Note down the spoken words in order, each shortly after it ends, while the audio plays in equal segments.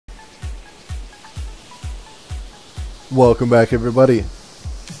Welcome back, everybody.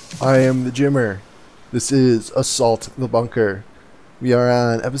 I am the Jimmer. This is Assault the Bunker. We are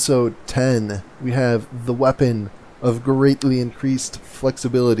on episode 10. We have the weapon of greatly increased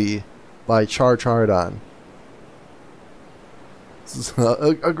flexibility by CharChardon. This is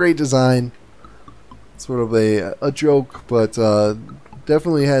a great design. Sort of a joke, but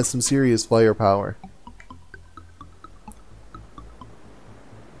definitely has some serious firepower.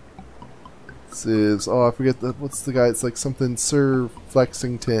 This is, oh, I forget what's the guy, it's like something Sir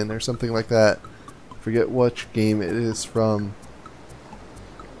Flexington or something like that. I forget which game it is from.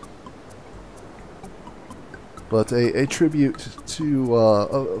 But a tribute to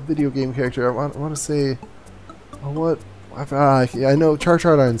a video game character. I want to say, what? I know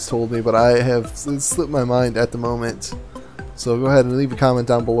CharChardon's told me, but it's slipped my mind at the moment. So go ahead and leave a comment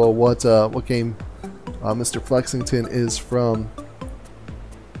down below what game Mr. Flexington is from.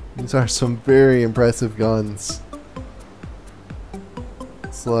 These are some very impressive guns.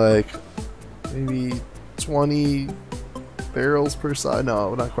 It's like maybe 20 barrels per side.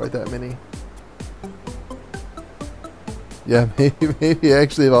 No, not quite that many. Yeah, maybe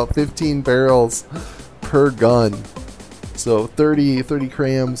actually about 15 barrels per gun. So 30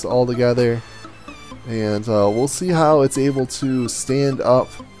 crams all together. And we'll see how it's able to stand up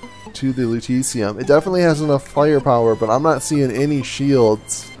to the Lutetium. It definitely has enough firepower, but I'm not seeing any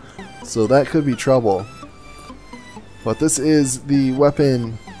shields. So that could be trouble. But this is the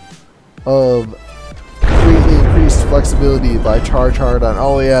weapon of greatly increased flexibility by CharChardon.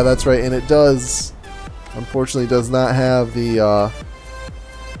 Oh yeah, that's right, and it does, unfortunately, does not have the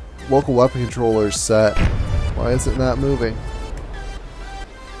local weapon controllers set. Why is it not moving?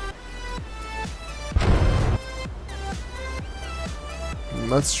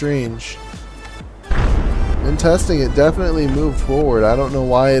 That's strange. In testing, it definitely moved forward. I don't know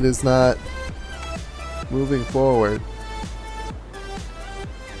why it is not moving forward.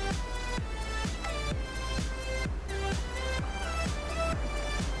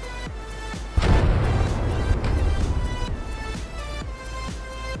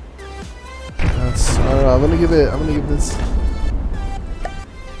 I don't know. I'm gonna give this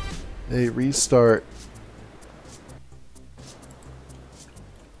a restart.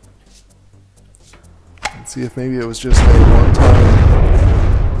 See if maybe it was just a one time.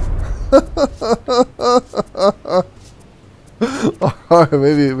 Alright,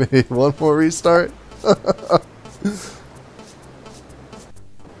 maybe one more restart.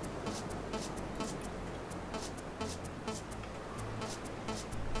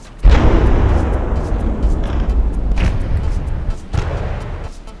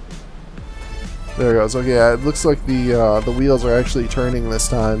 There it goes. Okay, yeah, it looks like the wheels are actually turning this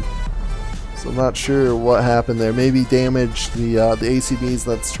time. So I'm not sure what happened there. Maybe damaged the ACBs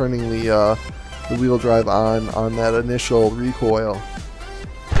that's turning the wheel drive on that initial recoil.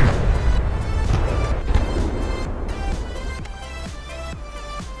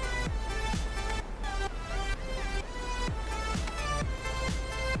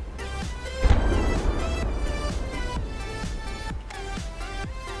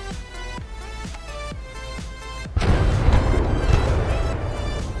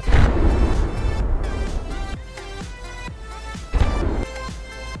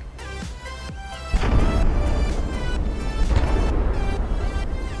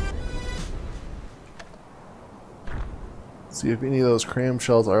 See if any of those cram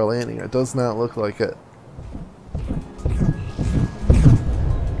shells are landing. It does not look like it.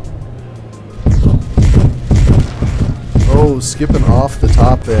 Oh, skipping off the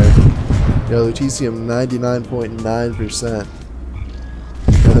top there. Yeah, Lutetium 99.9%.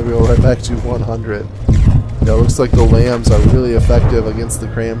 And then we go right back to 100. Yeah, it looks like the lambs are really effective against the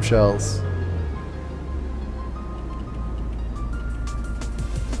cram shells.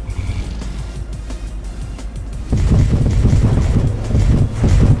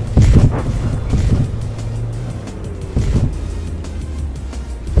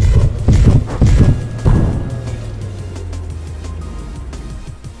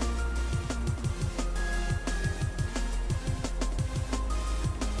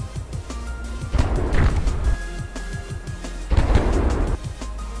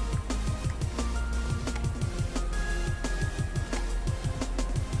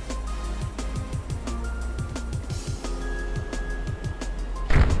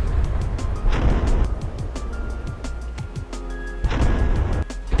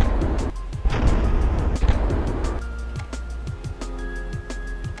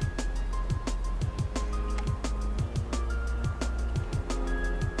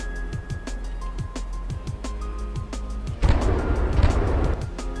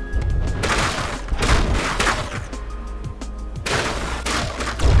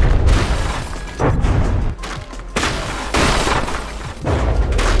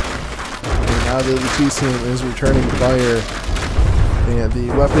 the Lutetium is returning fire, and the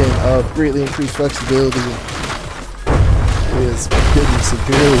weapon of greatly increased flexibility is getting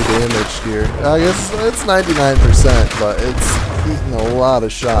severely damaged here. I guess it's 99%, but it's eating a lot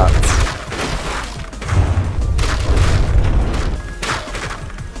of shots.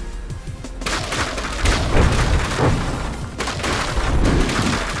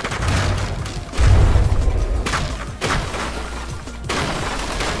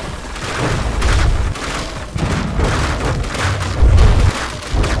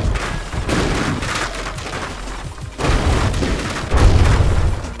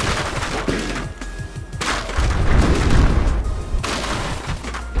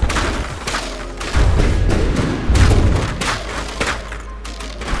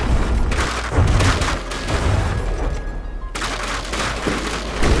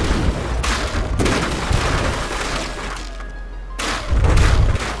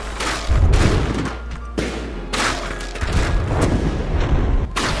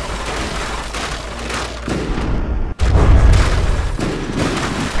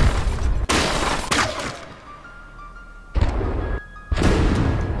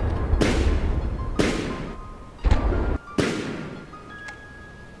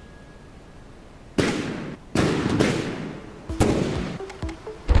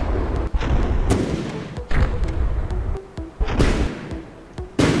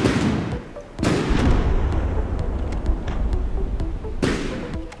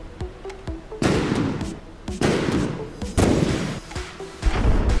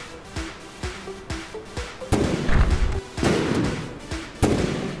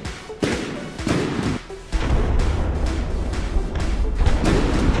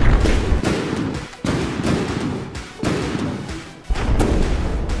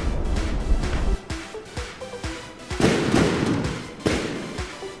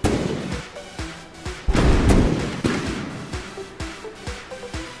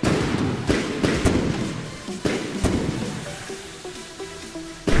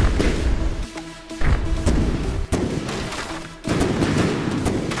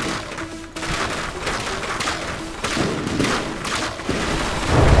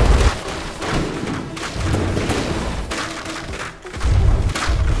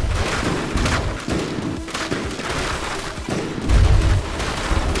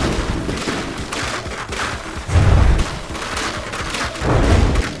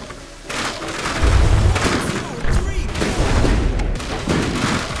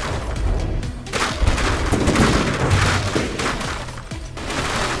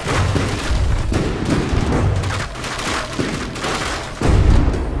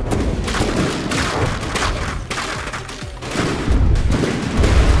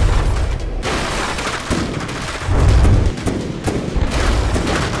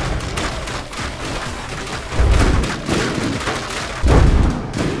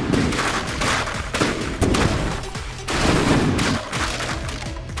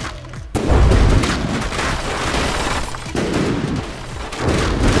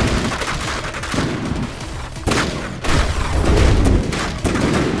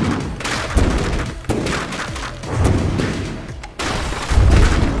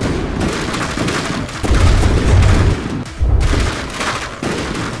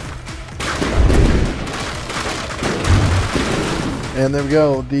 And there we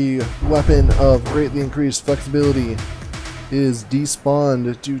go, the weapon of greatly increased flexibility is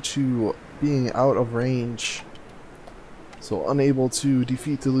despawned due to being out of range. So unable to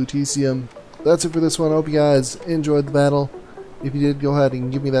defeat the Lutetium. That's it for this one. I hope you guys enjoyed the battle. If you did, go ahead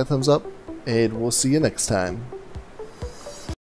and give me that thumbs up, and we'll see you next time.